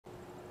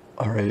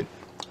Alright,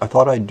 I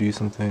thought I'd do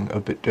something a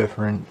bit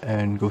different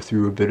and go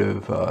through a bit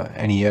of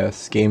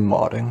NES game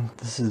modding.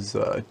 This is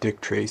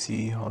Dick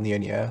Tracy on the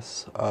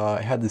NES. I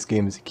had this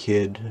game as a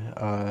kid,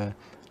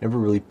 never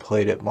really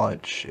played it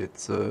much.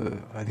 It's,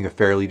 I think, a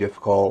fairly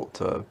difficult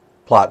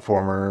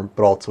platformer,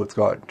 but also it's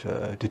got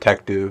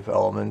detective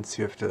elements.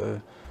 You have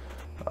to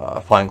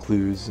find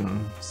clues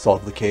and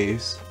solve the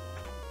case.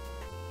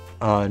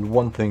 And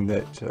one thing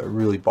that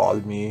really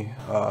bothered me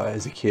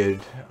as a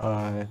kid,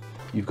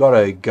 you've got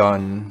a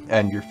gun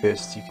and your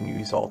fists you can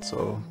use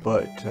also,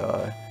 but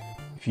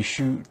if you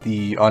shoot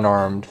the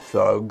unarmed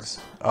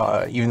thugs,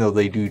 even though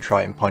they do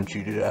try and punch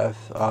you to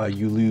death,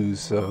 you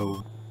lose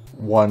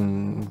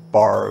 1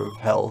 bar of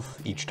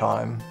health each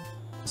time.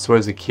 So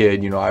as a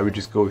kid, I would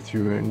just go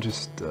through and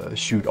just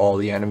shoot all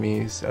the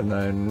enemies and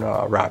then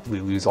rapidly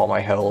lose all my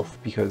health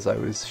because I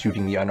was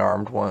shooting the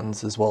unarmed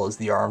ones as well as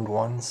the armed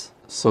ones.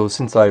 So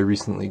since I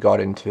recently got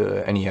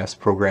into NES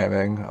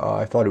programming,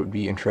 I thought it would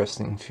be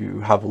interesting to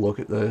have a look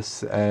at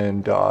this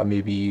and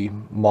maybe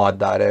mod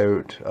that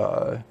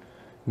out,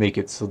 make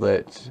it so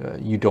that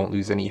you don't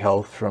lose any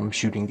health from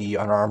shooting the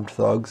unarmed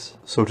thugs.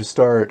 So to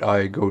start,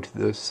 I go to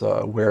this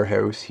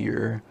warehouse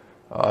here.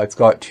 It's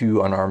got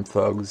 2 unarmed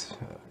thugs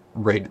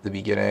right at the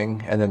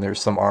beginning, and then there's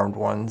some armed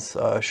ones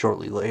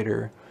shortly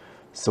later.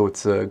 So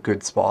it's a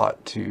good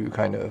spot to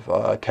kind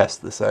of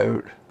test this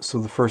out. So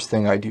the first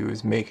thing I do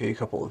is make a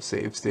couple of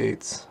save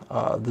states.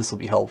 This will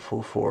be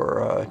helpful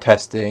for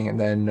testing and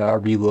then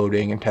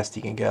reloading and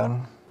testing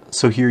again.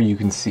 So here you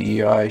can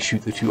see I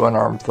shoot the 2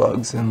 unarmed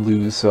thugs and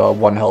lose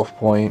 1 health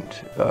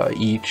point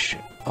each.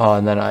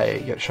 And then I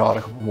get shot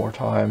a couple more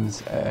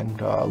times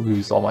and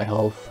lose all my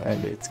health,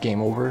 and it's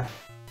game over.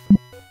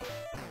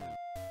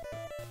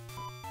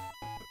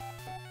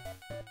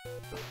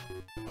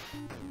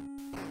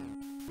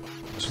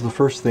 So the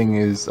first thing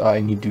is I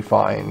need to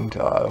find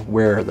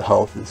where the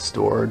health is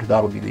stored.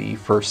 That'll be the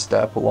first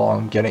step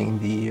along getting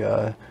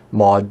the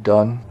mod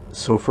done.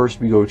 So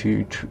first we go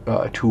to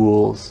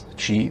Tools,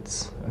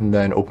 Cheats, and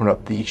then open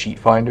up the cheat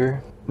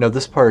finder. Now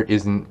this part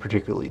isn't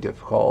particularly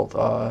difficult.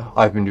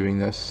 I've been doing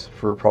this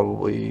for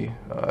probably,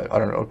 I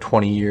don't know,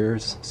 20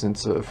 years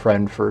since a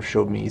friend first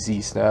showed me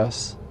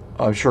ZSNES.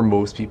 I'm sure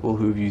most people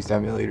who've used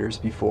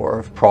emulators before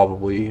have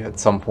probably at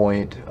some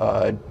point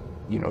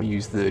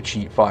use the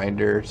cheat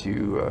finder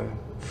to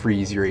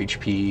freeze your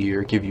HP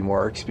or give you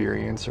more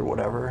experience or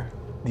whatever.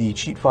 The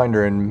cheat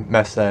finder in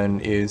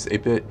MESN is a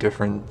bit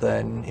different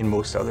than in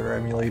most other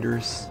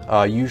emulators.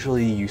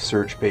 Usually you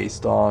search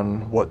based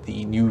on what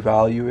the new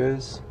value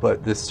is,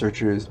 but this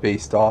search is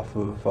based off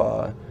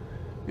of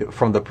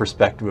from the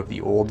perspective of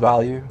the old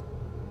value.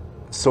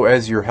 So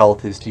as your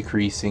health is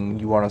decreasing,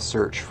 you want to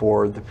search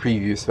for the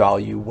previous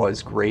value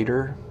was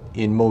greater.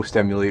 In most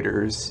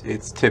emulators,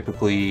 it's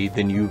typically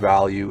the new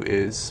value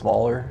is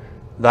smaller.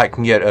 That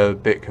can get a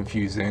bit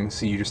confusing,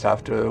 so you just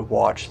have to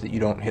watch that you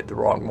don't hit the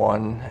wrong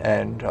one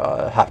and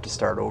have to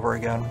start over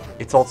again.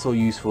 It's also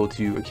useful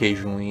to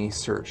occasionally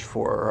search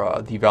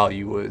for the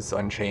value was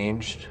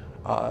unchanged.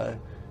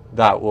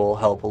 That will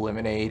help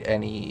eliminate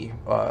any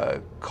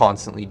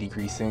constantly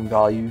decreasing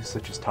values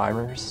such as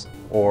timers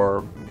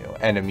or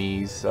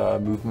enemies'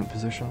 movement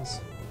positions.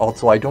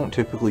 Also, I don't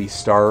typically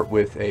start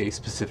with a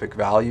specific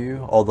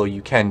value, although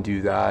you can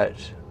do that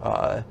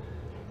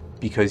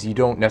because you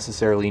don't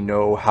necessarily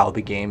know how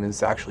the game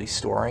is actually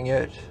storing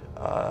it.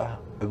 I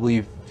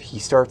believe he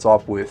starts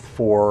off with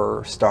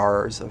 4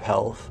 stars of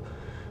health,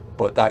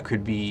 but that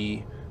could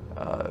be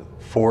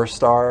 4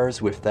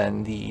 stars with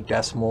then the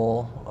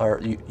decimal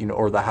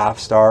or the half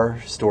star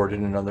stored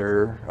in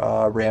another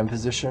RAM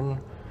position,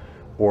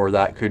 or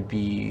that could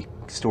be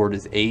stored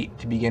as 8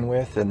 to begin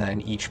with, and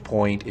then each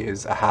point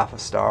is a half a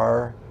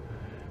star.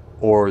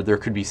 Or there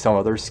could be some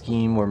other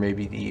scheme where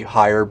maybe the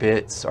higher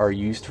bits are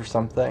used for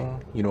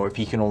something. If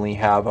he can only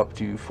have up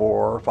to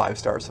 4 or 5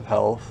 stars of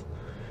health,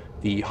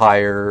 the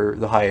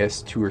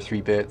highest 2 or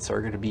 3 bits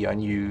are going to be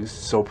unused,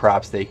 so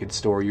perhaps they could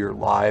store your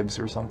lives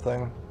or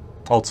something.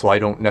 Also, I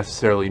don't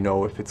necessarily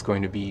know if it's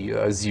going to be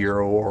a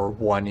 0 or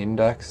 1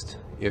 indexed.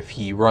 If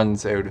he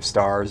runs out of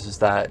stars,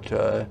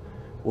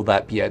 will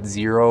that be at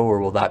 0 or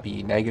will that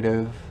be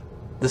negative?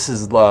 This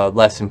is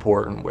less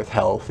important with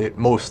health. It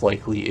most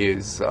likely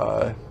is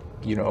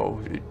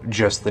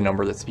just the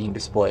number that's being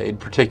displayed,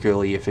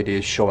 particularly if it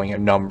is showing a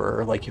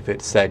number. Like if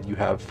it said you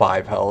have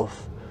 5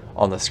 health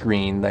on the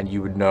screen, then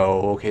you would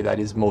know, okay, that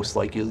is most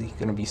likely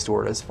going to be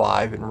stored as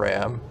 5 in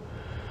RAM.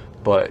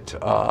 But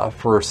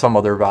for some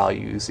other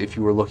values, if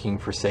you were looking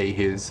for, say,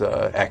 his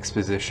X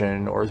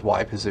position or his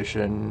Y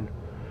position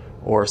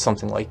or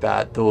something like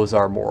that, those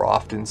are more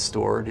often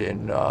stored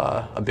in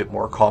a bit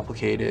more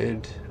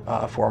complicated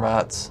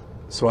formats.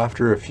 So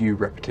after a few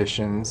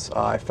repetitions,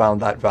 I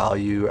found that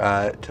value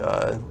at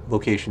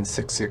location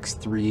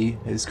 663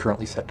 is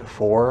currently set to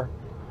 4.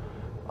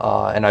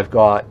 And I've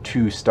got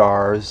 2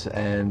 stars,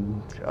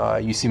 and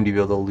you seem to be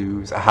able to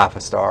lose a half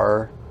a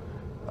star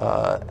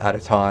at a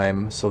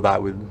time, so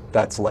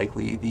that's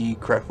likely the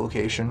correct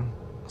location.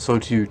 So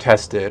to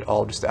test it,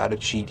 I'll just add a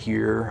cheat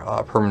here,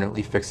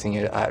 permanently fixing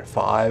it at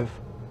 5.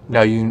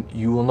 Now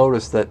you will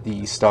notice that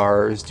the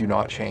stars do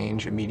not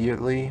change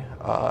immediately.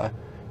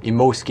 In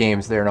most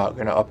games, they're not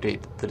going to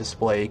update the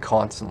display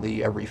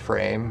constantly every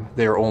frame.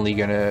 They're only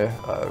going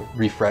to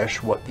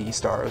refresh what the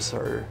stars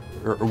are,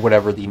 or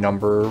whatever the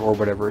number or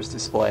whatever is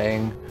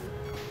displaying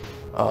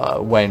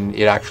when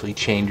it actually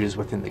changes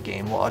within the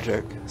game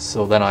logic.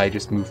 So then I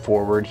just move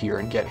forward here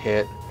and get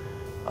hit.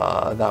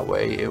 That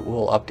way it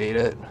will update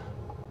it.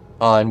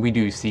 And we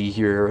do see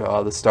here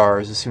the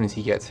stars, as soon as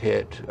he gets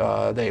hit,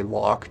 they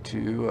lock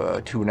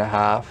to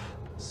 2.5.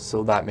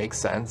 So that makes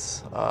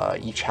sense.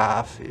 Each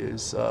half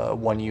is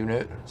 1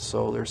 unit,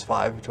 so there's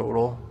 5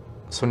 total.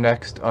 So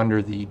next,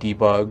 under the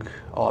debug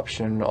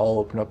option, I'll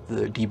open up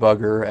the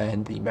debugger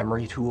and the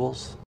memory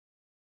tools.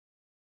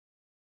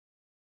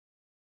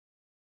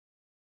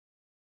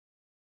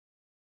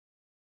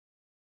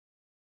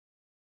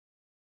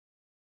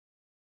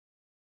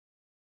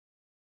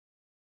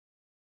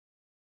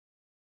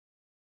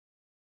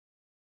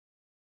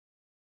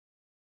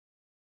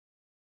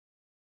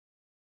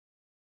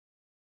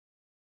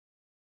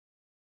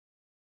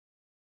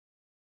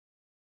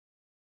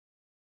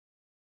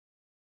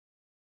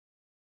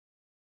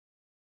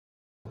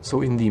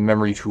 So in the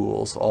memory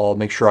tools, I'll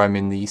make sure I'm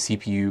in the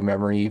CPU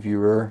memory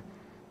viewer,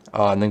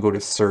 and then go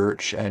to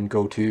search and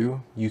go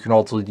to. You can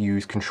also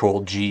use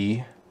Control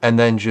G, and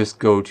then just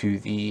go to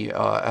the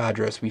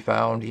address we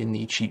found in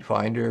the cheat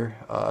finder,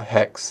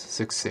 hex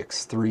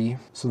 663.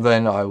 So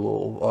then I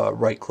will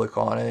right click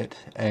on it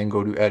and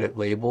go to edit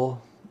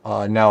label.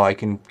 Now I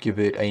can give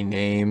it a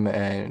name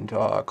and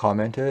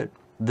comment it.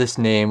 This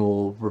name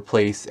will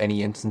replace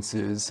any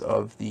instances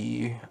of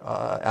the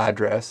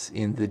address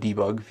in the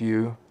debug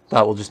view.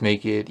 That will just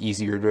make it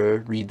easier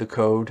to read the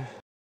code.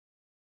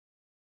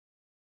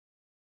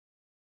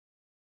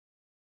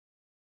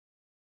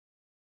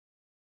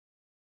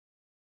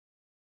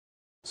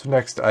 So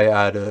next I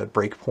add a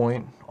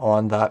breakpoint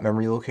on that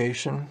memory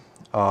location,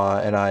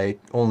 and I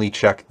only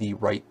check the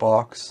right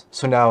box.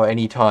 So now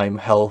anytime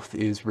health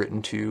is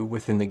written to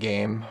within the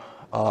game,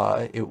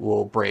 it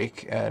will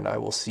break and I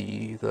will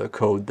see the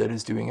code that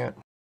is doing it.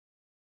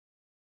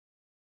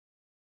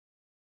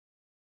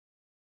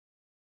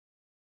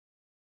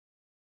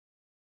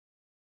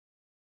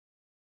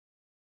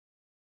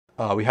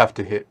 We have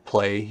to hit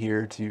play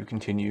here to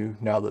continue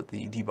now that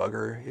the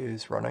debugger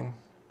is running.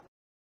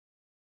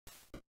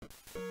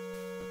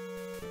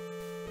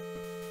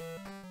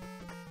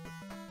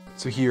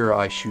 So here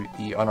I shoot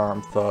the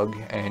unarmed thug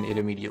and it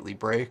immediately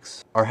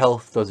breaks. Our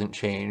health doesn't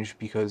change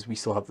because we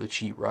still have the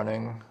cheat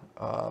running.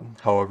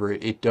 However,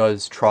 it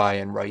does try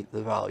and write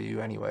the value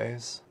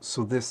anyways.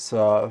 So this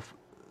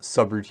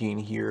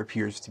subroutine here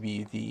appears to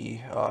be the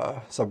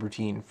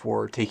subroutine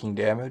for taking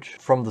damage.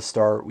 From the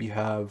start we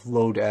have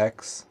load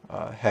X,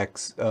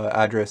 hex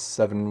address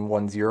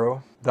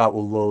 710. That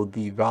will load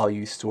the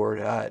value stored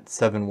at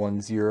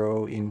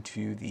 710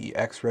 into the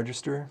X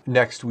register.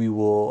 Next we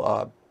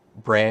will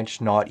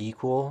branch not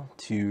equal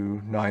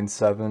to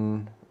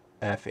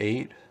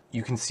 97F8.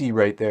 You can see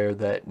right there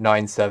that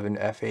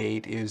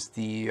 97F8 is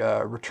the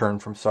return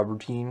from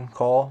subroutine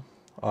call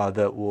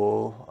that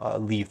will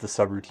leave the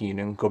subroutine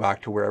and go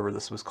back to wherever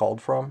this was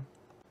called from.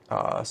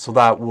 So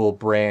that will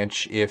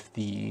branch if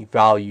the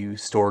value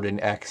stored in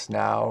X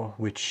now,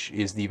 which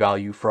is the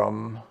value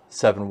from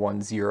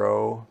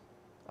 710,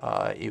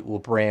 it will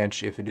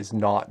branch if it is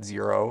not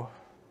 0.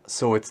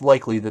 So it's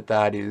likely that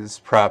that is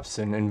perhaps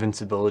an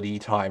invincibility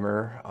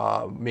timer.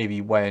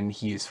 Maybe when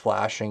he is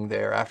flashing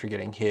there after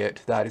getting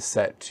hit, that is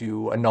set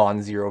to a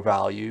non-zero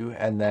value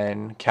and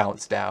then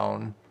counts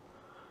down.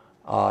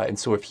 And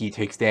so if he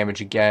takes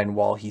damage again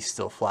while he's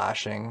still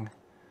flashing,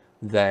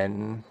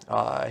 then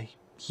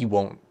he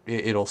won't,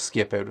 it'll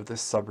skip out of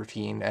this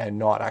subroutine and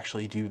not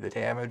actually do the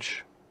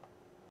damage.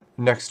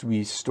 Next,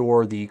 we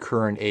store the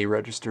current A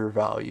register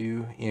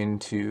value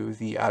into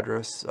the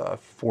address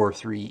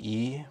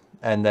 43E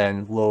and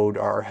then load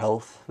our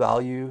health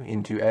value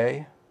into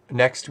A.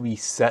 Next, we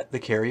set the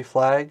carry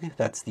flag.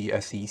 That's the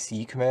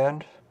SEC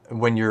command.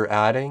 When you're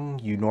adding,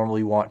 you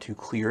normally want to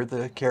clear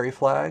the carry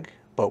flag,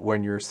 but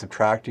when you're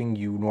subtracting,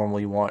 you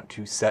normally want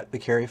to set the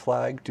carry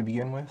flag to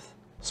begin with.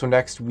 So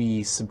next,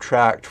 we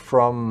subtract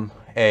from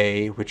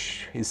A,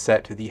 which is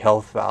set to the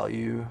health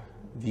value,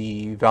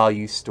 the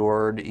value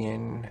stored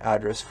in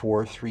address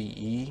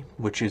 43E,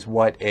 which is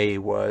what A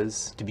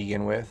was to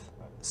begin with.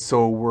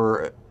 So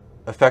we're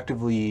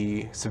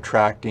effectively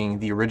subtracting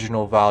the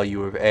original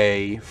value of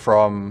A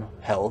from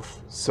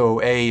health.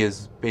 So A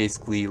is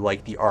basically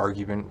like the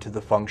argument to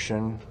the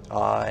function,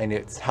 and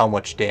it's how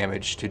much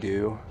damage to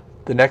do.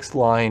 The next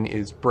line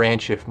is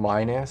branch if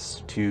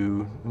minus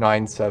to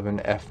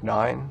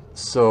 97F9.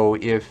 So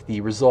if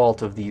the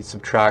result of the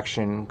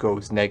subtraction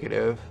goes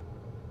negative,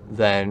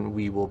 then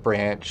we will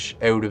branch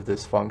out of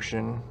this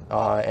function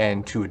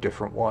and to a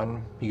different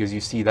one, because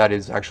you see that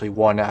is actually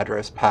one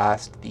address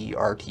past the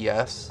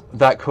RTS.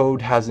 That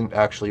code hasn't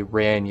actually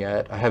ran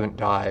yet. I haven't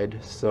died,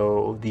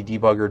 so the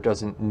debugger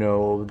doesn't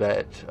know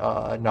that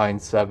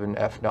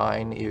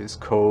 97F9 is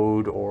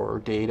code or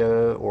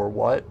data or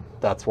what.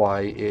 That's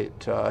why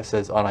it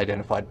says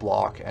unidentified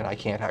block, and I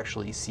can't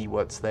actually see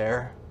what's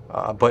there.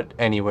 But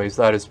anyways,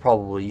 that is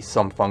probably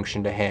some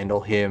function to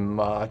handle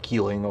him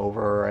keeling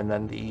over and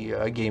then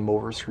the game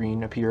over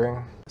screen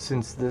appearing.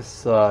 Since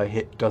this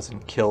hit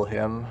doesn't kill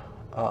him,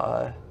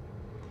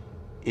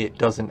 it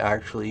doesn't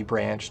actually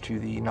branch to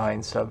the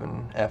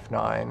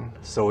 97F9,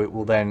 so it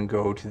will then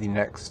go to the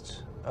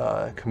next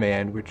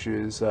command, which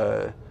is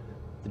the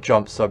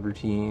jump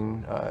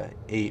subroutine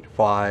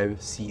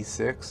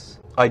 85C6.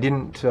 I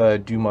didn't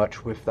do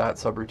much with that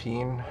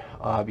subroutine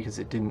because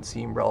it didn't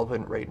seem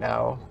relevant right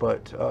now,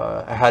 but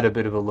I had a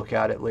bit of a look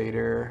at it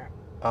later.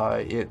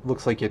 It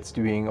looks like it's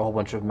doing a whole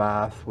bunch of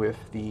math with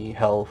the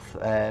health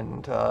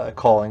and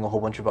calling a whole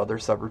bunch of other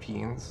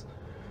subroutines.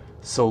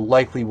 So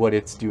likely what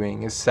it's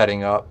doing is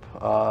setting up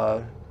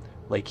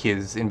like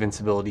his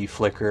invincibility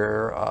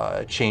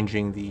flicker,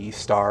 changing the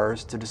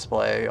stars to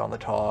display on the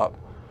top,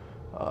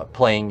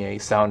 playing a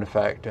sound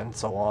effect, and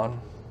so on.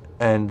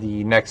 And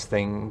the next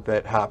thing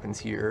that happens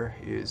here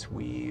is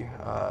we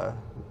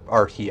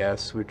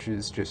RTS, which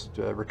is just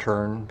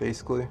return,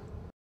 basically.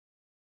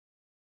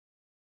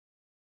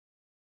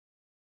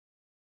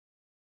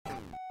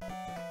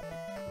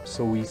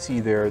 So we see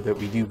there that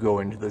we do go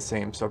into the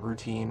same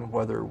subroutine,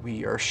 whether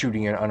we are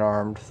shooting an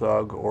unarmed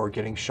thug or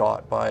getting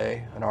shot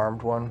by an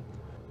armed one.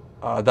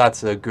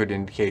 That's a good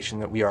indication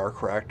that we are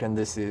correct, and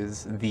this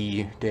is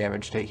the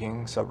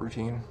damage-taking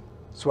subroutine.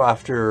 So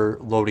after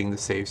loading the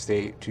save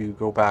state to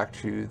go back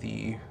to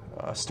the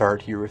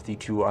start here with the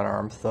two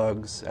unarmed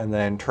thugs, and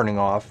then turning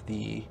off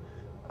the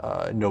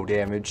no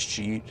damage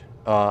cheat,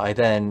 I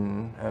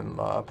then am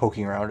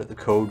poking around at the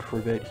code for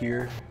a bit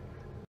here.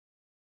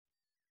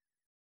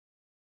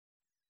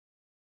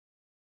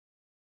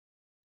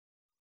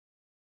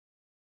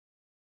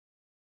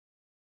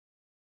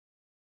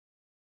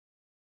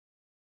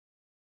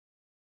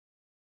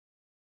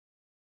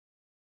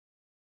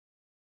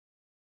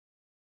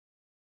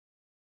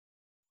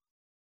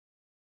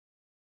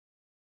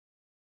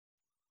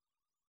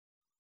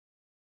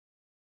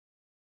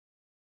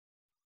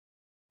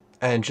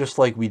 And just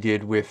like we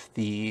did with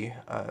the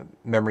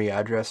memory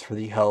address for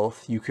the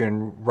health, you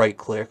can right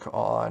click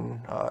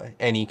on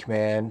any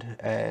command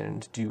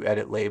and do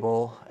edit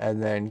label,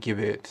 and then give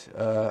it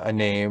a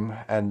name,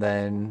 and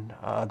then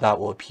that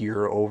will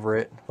appear over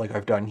it, like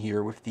I've done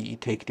here with the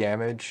take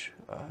damage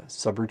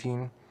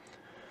subroutine.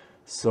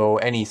 So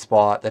any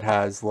spot that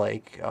has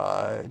like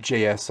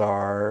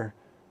JSR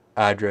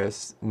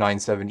address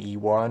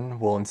 97E1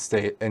 will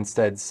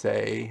instead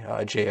say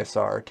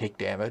JSR take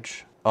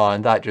damage.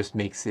 And that just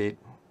makes it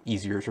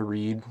easier to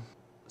read.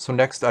 So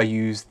next I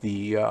use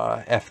the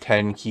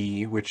F10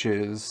 key, which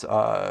is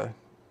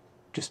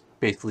just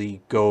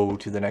basically go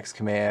to the next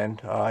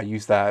command.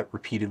 Use that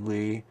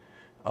repeatedly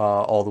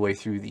all the way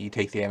through the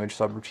take damage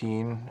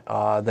subroutine.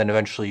 Then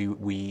eventually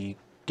we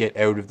get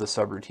out of the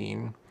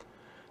subroutine,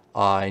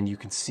 and you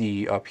can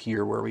see up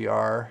here where we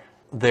are,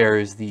 there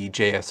is the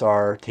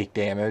JSR take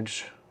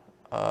damage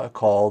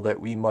call that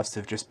we must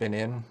have just been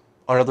in.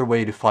 Another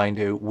way to find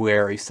out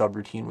where a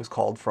subroutine was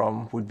called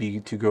from would be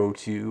to go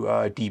to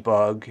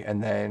debug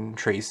and then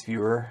trace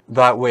viewer.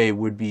 That way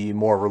would be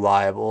more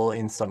reliable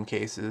in some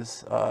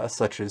cases,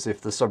 such as if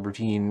the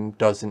subroutine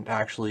doesn't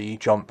actually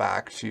jump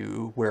back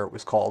to where it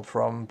was called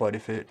from, but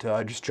if it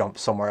just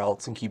jumps somewhere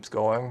else and keeps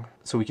going.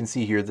 So we can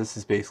see here this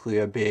is basically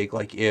a big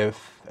like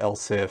if,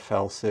 else if,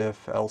 else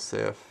if, else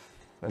if,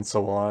 and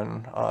so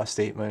on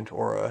statement,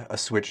 or a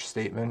switch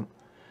statement.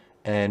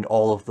 And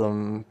all of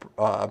them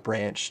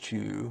branch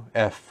to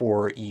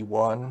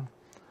F4E1,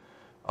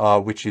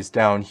 which is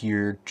down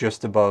here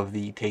just above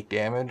the take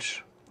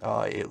damage.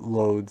 It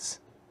loads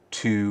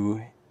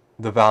the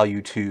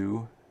value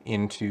 2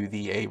 into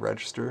the A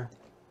register.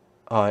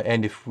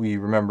 And if we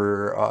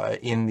remember,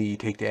 in the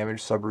take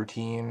damage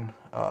subroutine,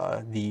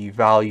 the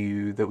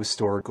value that was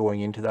stored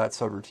going into that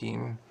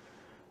subroutine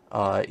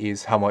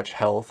is how much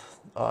health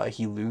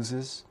he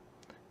loses.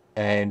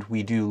 And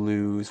we do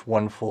lose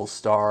 1 full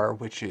star,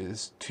 which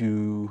is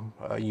 2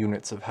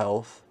 units of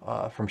health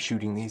from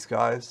shooting these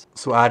guys.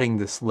 So adding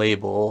this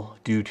label,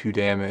 due to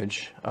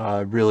damage,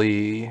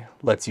 really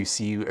lets you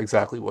see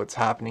exactly what's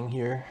happening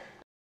here.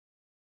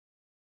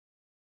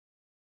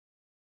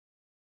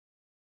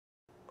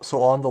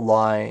 So on the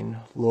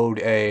line, load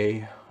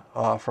A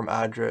from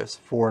address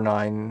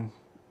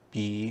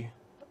 49B,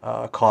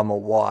 comma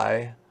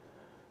Y,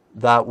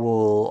 that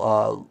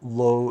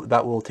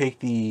will take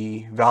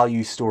the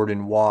value stored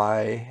in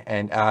Y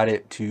and add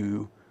it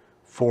to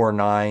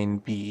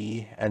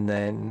 49B, and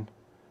then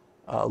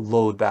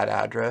load that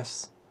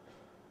address.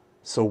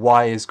 So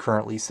Y is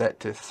currently set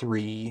to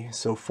 3,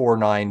 so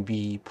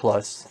 49B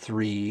plus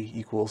 3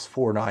 equals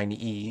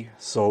 49E,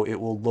 so it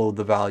will load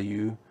the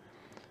value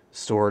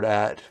stored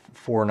at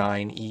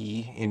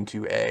 49E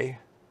into A.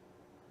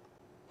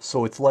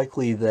 So it's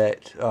likely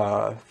that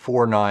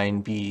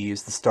 49B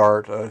is the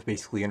start of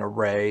basically an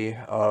array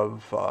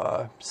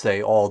of,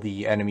 say, all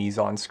the enemies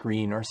on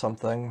screen or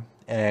something,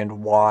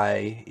 and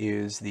Y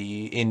is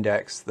the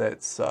index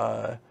that's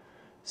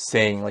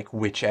saying like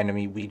which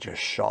enemy we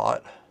just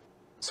shot.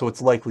 So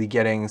it's likely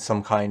getting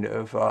some kind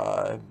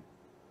of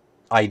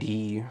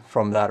ID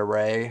from that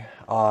array,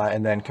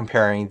 and then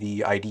comparing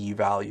the ID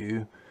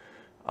value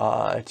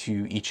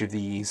to each of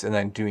these, and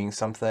then doing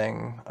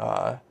something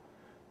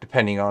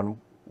depending on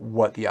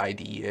what the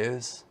ID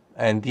is.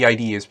 And the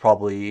ID is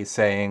probably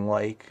saying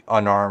like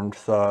unarmed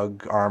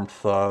thug, armed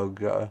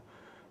thug,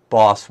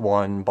 boss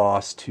 1,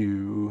 boss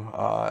 2,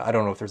 I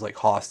don't know if there's like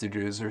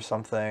hostages or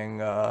something,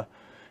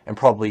 and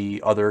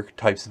probably other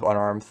types of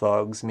unarmed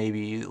thugs,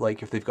 maybe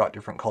like if they've got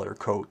different color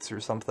coats or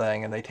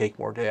something and they take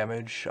more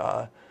damage,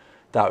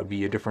 that would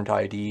be a different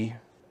ID.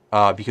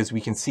 Because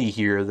we can see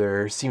here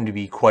there seem to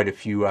be quite a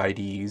few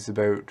IDs,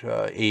 about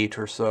 8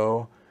 or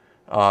so,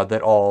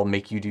 that all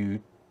make you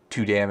do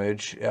 2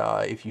 damage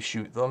if you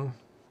shoot them.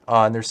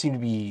 And there seem to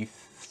be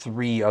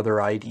 3 other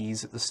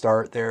IDs at the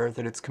start there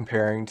that it's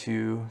comparing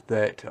to,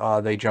 that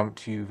they jump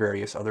to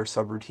various other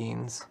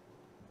subroutines.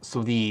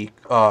 So the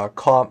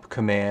comp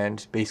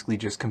command basically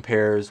just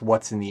compares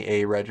what's in the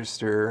A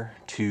register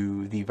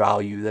to the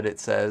value that it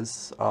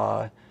says.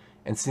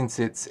 And since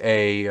it's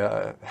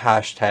a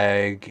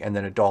hashtag and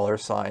then a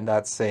 $sign,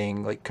 that's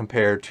saying like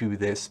compare to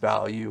this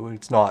value.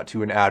 It's not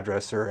to an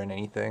address or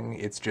anything.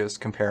 It's just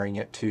comparing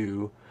it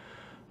to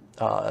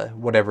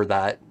whatever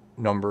that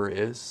number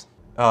is.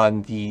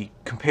 And the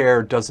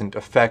compare doesn't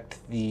affect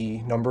the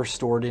number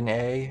stored in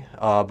A,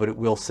 but it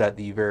will set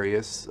the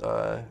various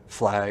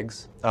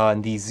flags.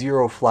 And the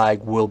 0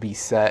 flag will be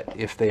set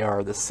if they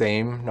are the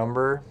same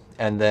number,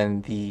 and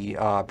then the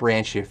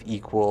branch if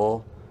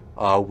equal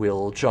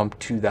will jump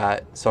to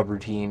that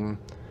subroutine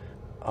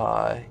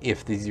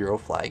if the 0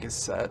 flag is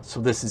set.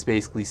 So this is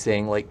basically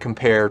saying like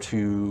compare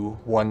to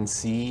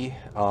 1C,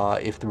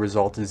 if the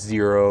result is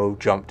 0,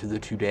 jump to the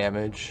 2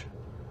 damage.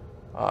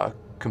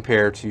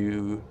 Compare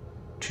to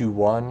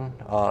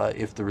 2-1,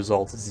 if the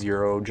result is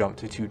 0, jump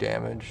to 2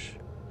 damage,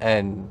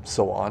 and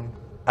so on.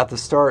 At the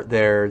start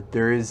there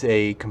is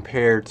a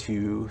compare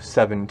to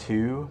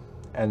 7-2,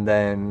 and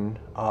then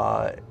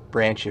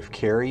branch if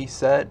carry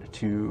set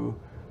to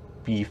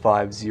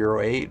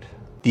B508.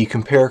 The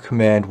compare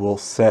command will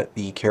set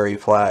the carry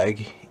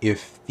flag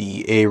if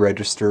the A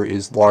register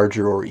is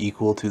larger or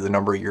equal to the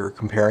number you're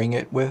comparing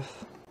it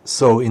with.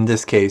 So in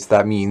this case,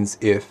 that means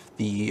if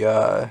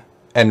the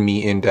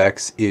enemy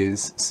index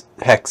is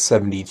hex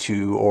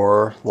 72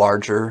 or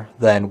larger,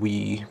 then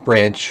we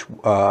branch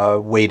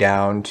way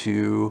down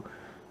to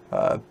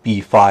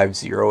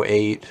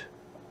B508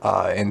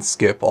 and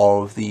skip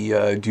all of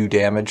the do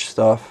damage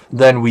stuff.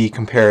 Then we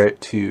compare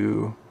it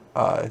to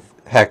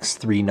hex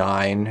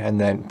 39 and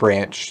then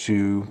branch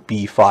to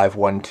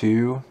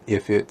B512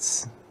 if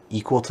it's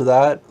equal to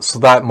that. So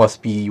that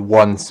must be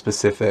one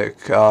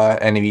specific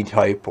enemy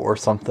type or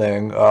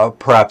something.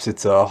 Perhaps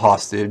it's a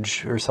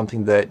hostage or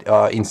something that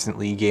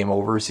instantly game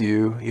overs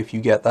you if you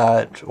get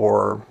that,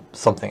 or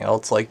something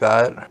else like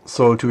that.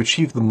 So to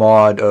achieve the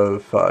mod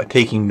of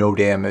taking no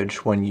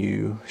damage when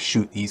you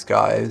shoot these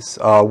guys,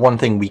 one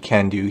thing we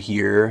can do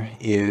here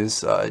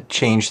is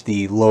change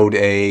the load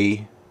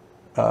A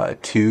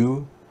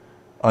to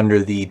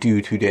under the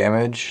do 2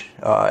 damage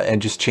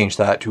and just change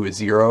that to a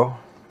 0.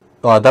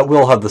 That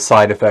will have the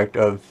side effect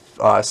of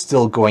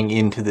still going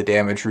into the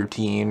damage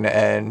routine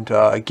and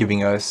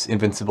giving us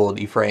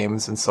invincibility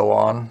frames and so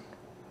on.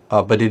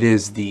 But it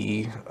is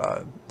the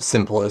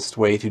simplest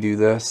way to do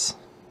this.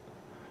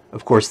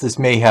 Of course, this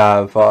may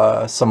have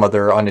some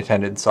other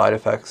unintended side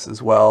effects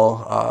as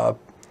well.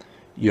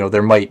 You know,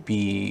 there might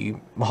be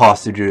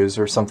hostages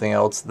or something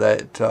else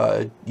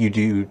that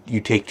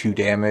you take 2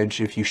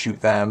 damage if you shoot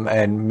them,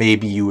 and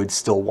maybe you would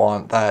still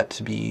want that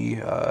to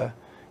be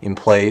in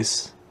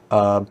place.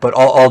 But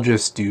I'll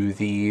just do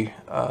the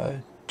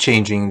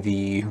changing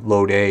the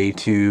load A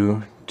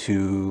to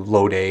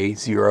load A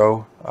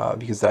 0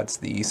 because that's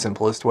the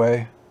simplest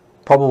way.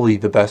 Probably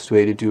the best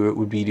way to do it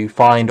would be to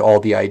find all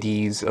the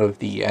IDs of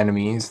the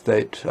enemies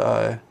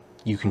that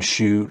you can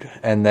shoot,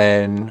 and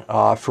then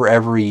for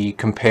every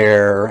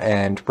compare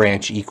and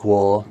branch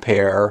equal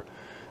pair,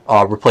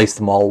 replace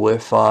them all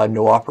with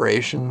no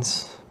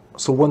operations.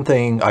 So one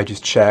thing I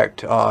just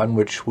checked on,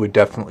 which would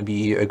definitely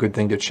be a good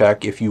thing to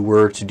check if you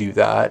were to do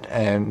that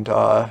and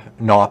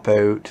knock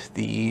out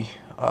the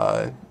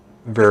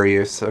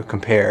various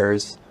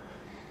compares,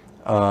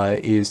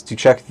 is to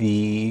check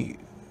the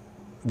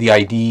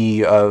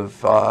ID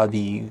of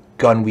the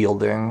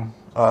gun-wielding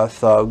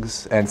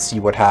thugs and see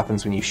what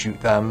happens when you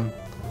shoot them.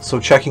 So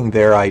checking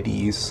their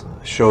IDs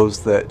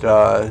shows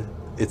that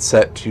it's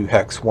set to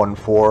hex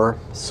 14,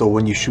 so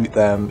when you shoot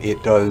them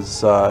it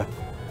does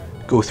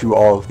go through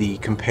all of the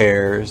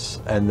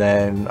compares, and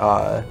then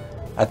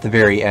at the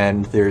very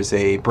end there's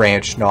a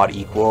branch not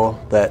equal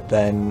that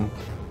then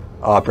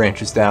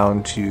branches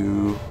down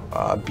to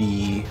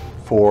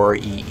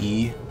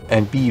B4EE,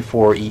 And B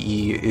for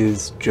EE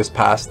is just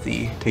past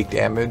the take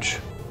damage.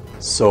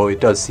 So it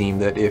does seem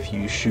that if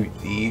you shoot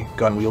the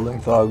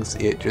gun-wielding thugs,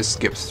 it just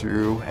skips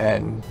through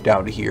and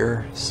down to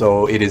here.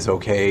 So it is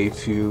okay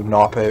to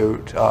knock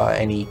out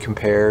any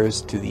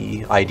compares to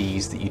the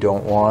IDs that you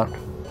don't want.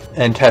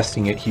 And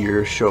testing it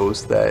here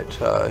shows that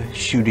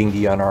shooting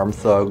the unarmed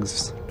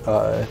thugs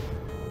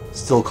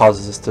still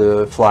causes us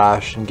to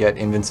flash and get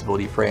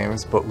invincibility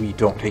frames, but we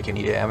don't take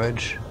any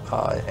damage.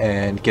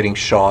 And getting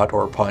shot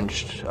or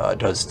punched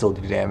does still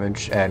do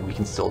damage, and we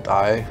can still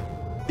die.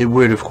 It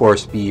would, of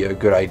course, be a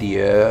good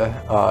idea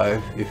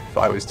if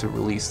I was to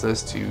release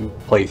this to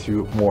play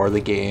through more of the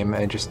game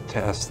and just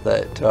test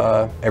that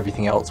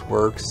everything else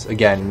works.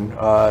 Again,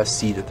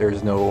 see that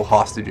there's no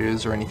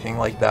hostages or anything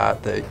like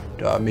that,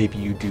 that maybe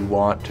you do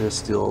want to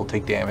still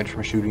take damage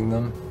from shooting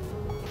them.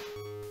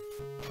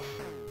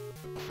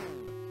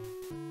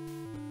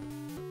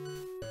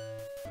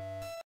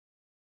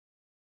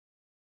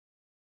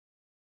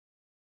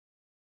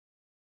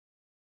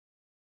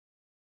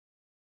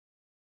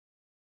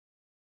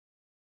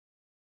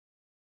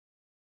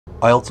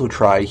 I also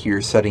try here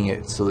setting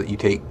it so that you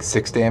take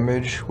 6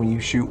 damage when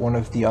you shoot one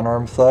of the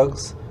unarmed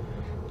thugs.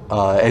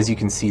 As you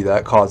can see,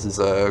 that causes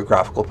a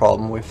graphical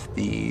problem with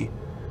the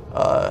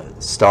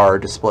star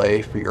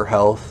display for your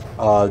health.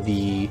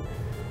 The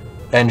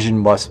engine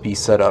must be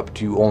set up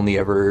to only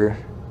ever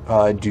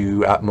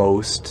do at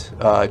most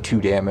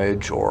 2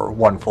 damage or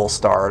 1 full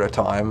star at a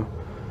time.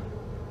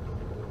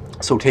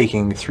 So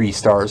taking 3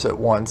 stars at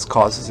once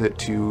causes it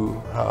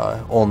to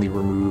only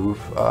remove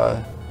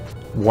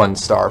 1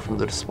 star from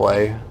the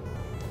display.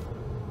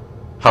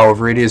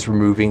 However, it is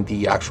removing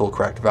the actual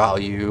correct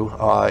value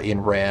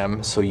in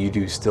RAM, so you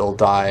do still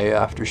die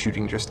after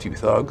shooting just 2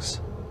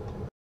 thugs.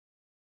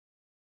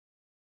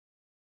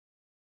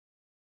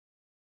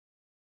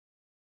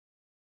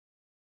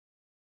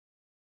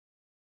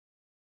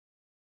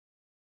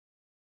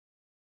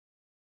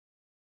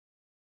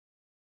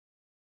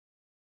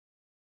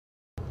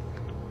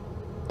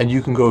 And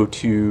you can go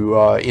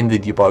to, in the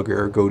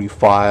debugger, go to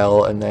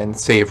File, and then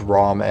Save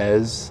ROM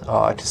As,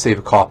 to save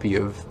a copy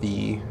of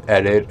the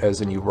edit as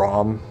a new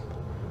ROM.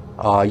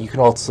 You can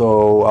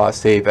also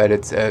save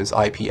edits as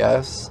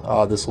IPS.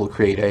 This will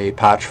create a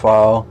patch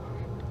file.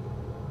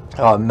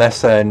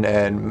 Messen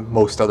and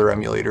most other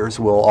emulators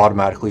will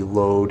automatically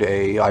load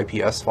a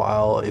IPS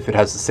file if it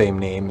has the same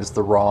name as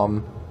the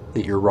ROM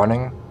that you're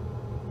running.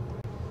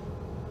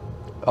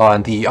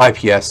 And the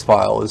IPS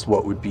file is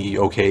what would be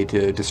okay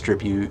to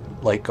distribute,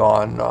 like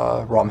on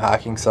ROM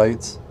hacking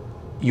sites.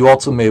 You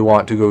also may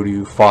want to go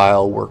to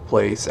File,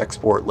 Workplace,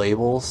 Export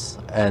Labels,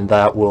 and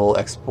that will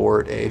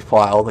export a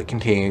file that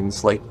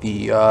contains like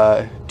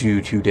the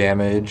do to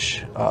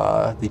damage,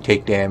 the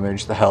take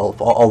damage, the health,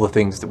 all the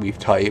things that we've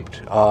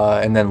typed,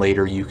 and then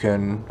later you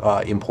can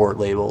import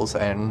labels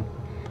and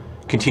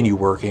continue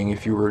working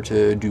if you were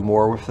to do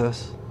more with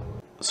this.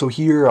 So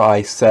here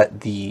I set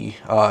the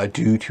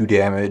do 2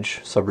 damage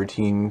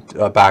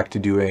subroutine back to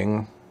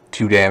doing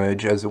 2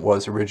 damage as it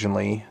was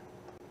originally.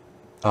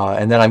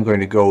 And then I'm going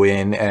to go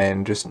in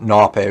and just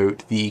knock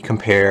out the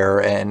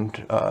compare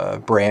and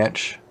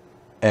branch.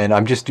 And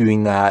I'm just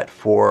doing that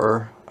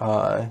for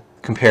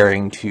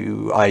comparing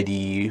to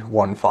ID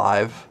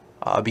 15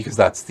 because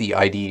that's the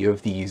ID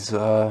of these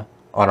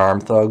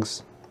unarmed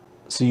thugs.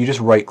 So you just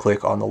right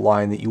click on the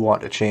line that you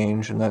want to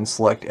change and then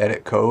select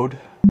edit code.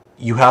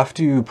 You have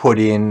to put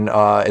in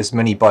as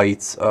many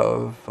bytes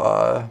of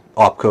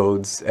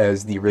opcodes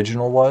as the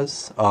original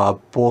was.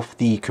 Both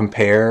the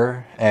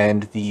compare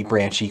and the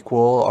branch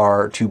equal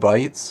are 2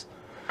 bytes,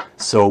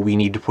 so we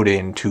need to put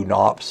in 2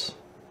 nops.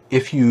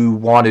 If you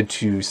wanted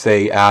to,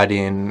 say, add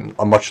in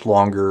a much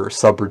longer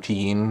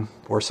subroutine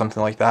or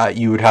something like that,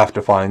 you would have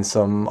to find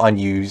some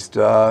unused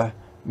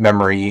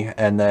memory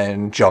and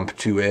then jump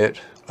to it,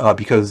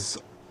 because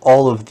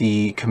all of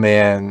the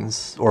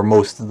commands, or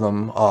most of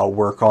them,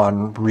 work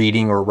on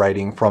reading or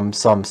writing from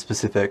some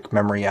specific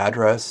memory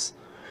address.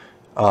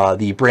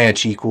 The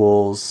branch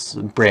equals,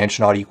 branch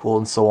not equal,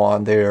 and so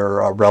on,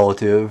 they're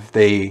relative.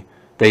 They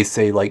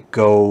say like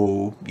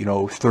go,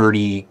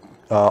 30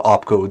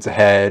 opcodes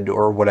ahead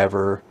or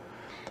whatever.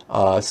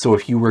 So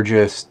if you were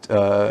just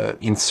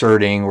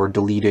inserting or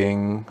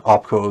deleting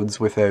opcodes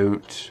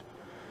without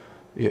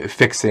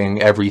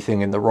fixing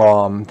everything in the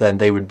ROM, then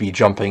they would be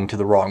jumping to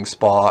the wrong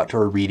spot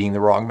or reading the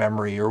wrong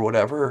memory or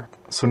whatever.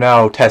 So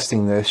now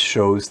testing this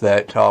shows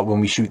that when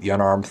we shoot the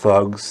unarmed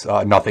thugs,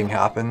 nothing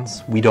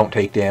happens. We don't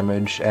take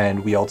damage,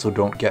 and we also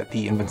don't get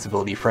the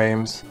invincibility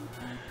frames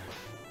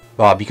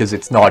because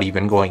it's not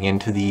even going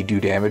into the do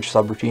damage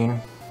subroutine.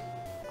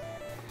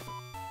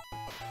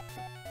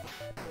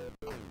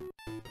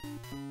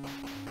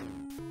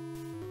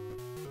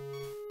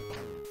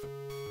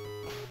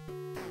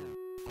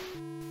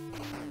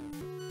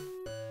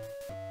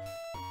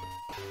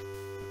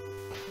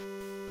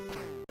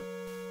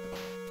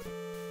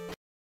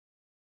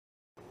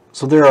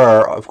 So there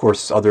are, of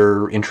course,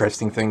 other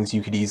interesting things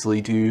you could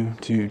easily do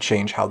to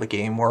change how the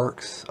game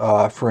works.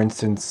 For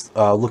instance,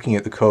 looking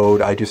at the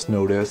code, I just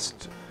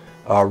noticed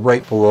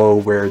right below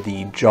where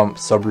the jump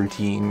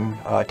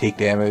subroutine take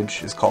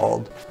damage is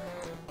called,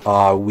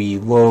 we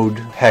load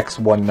hex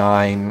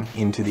 19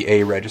 into the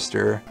A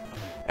register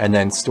and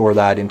then store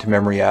that into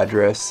memory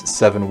address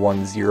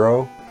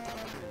 710.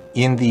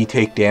 In the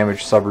take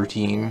damage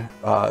subroutine,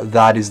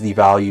 that is the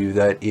value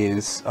that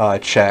is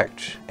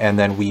checked, and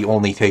then we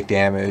only take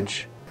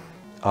damage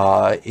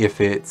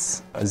if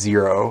it's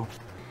 0.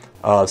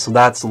 So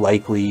that's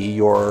likely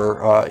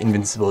your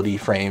invincibility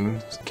frame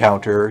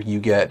counter. You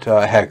get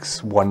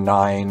hex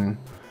 19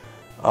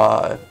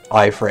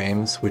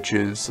 iframes, which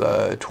is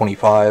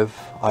 25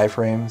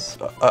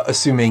 iframes,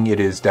 assuming it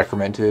is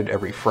decremented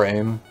every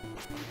frame.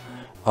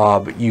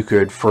 But you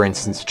could, for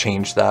instance,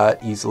 change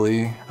that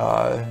easily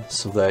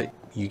so that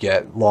you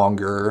get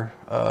longer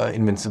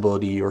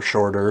invincibility or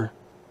shorter.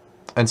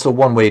 And so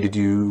one way to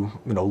do,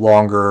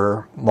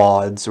 longer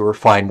mods or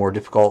find more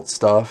difficult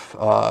stuff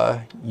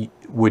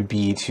would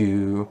be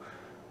to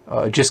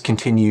just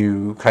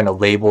continue kind of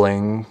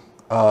labeling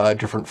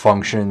different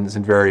functions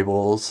and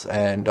variables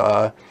and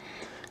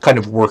kind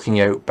of working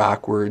out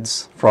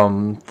backwards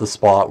from the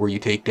spot where you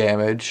take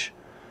damage.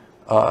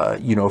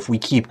 If we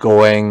keep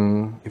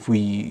going, if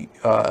we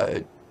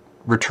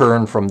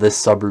return from this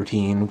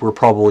subroutine, we're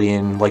probably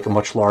in like a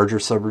much larger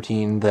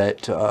subroutine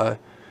that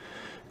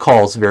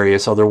calls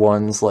various other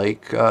ones,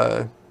 like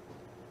the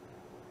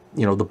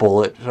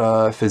bullet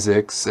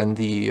physics and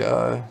the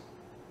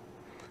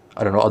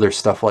I don't know, other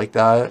stuff like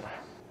that.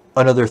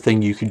 Another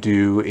thing you could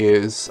do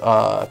is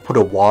put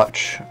a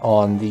watch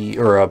on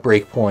or a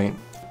breakpoint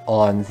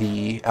on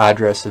the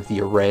address of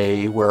the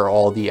array where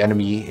all the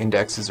enemy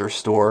indexes are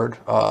stored.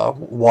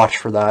 Watch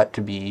for that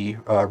to be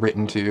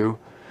written to.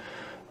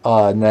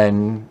 And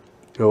then,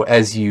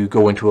 as you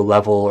go into a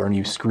level or a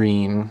new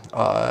screen,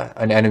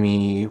 an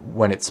enemy,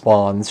 when it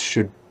spawns,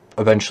 should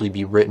eventually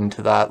be written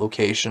to that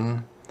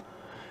location.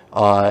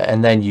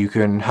 And then you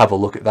can have a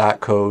look at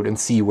that code and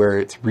see where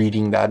it's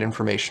reading that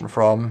information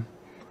from.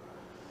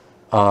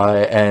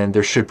 And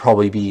there should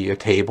probably be a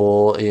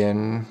table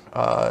in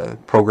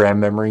program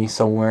memory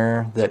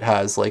somewhere that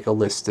has like a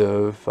list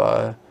of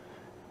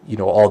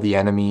all the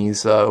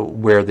enemies,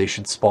 where they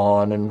should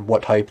spawn and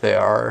what type they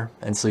are,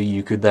 and so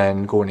you could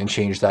then go in and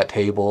change that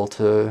table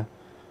to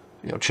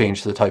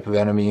change the type of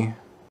enemy.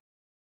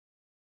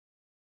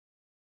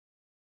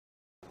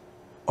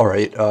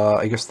 Alright,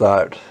 I guess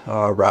that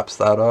wraps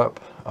that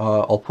up.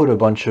 I'll put a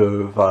bunch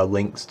of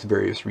links to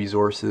various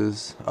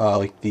resources,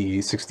 like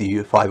the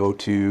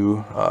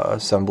 6502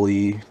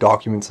 assembly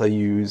documents I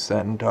use,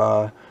 and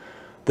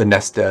the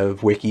NES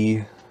Dev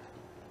wiki.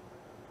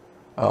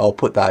 I'll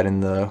put that in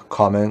the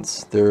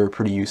comments. They're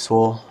pretty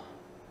useful.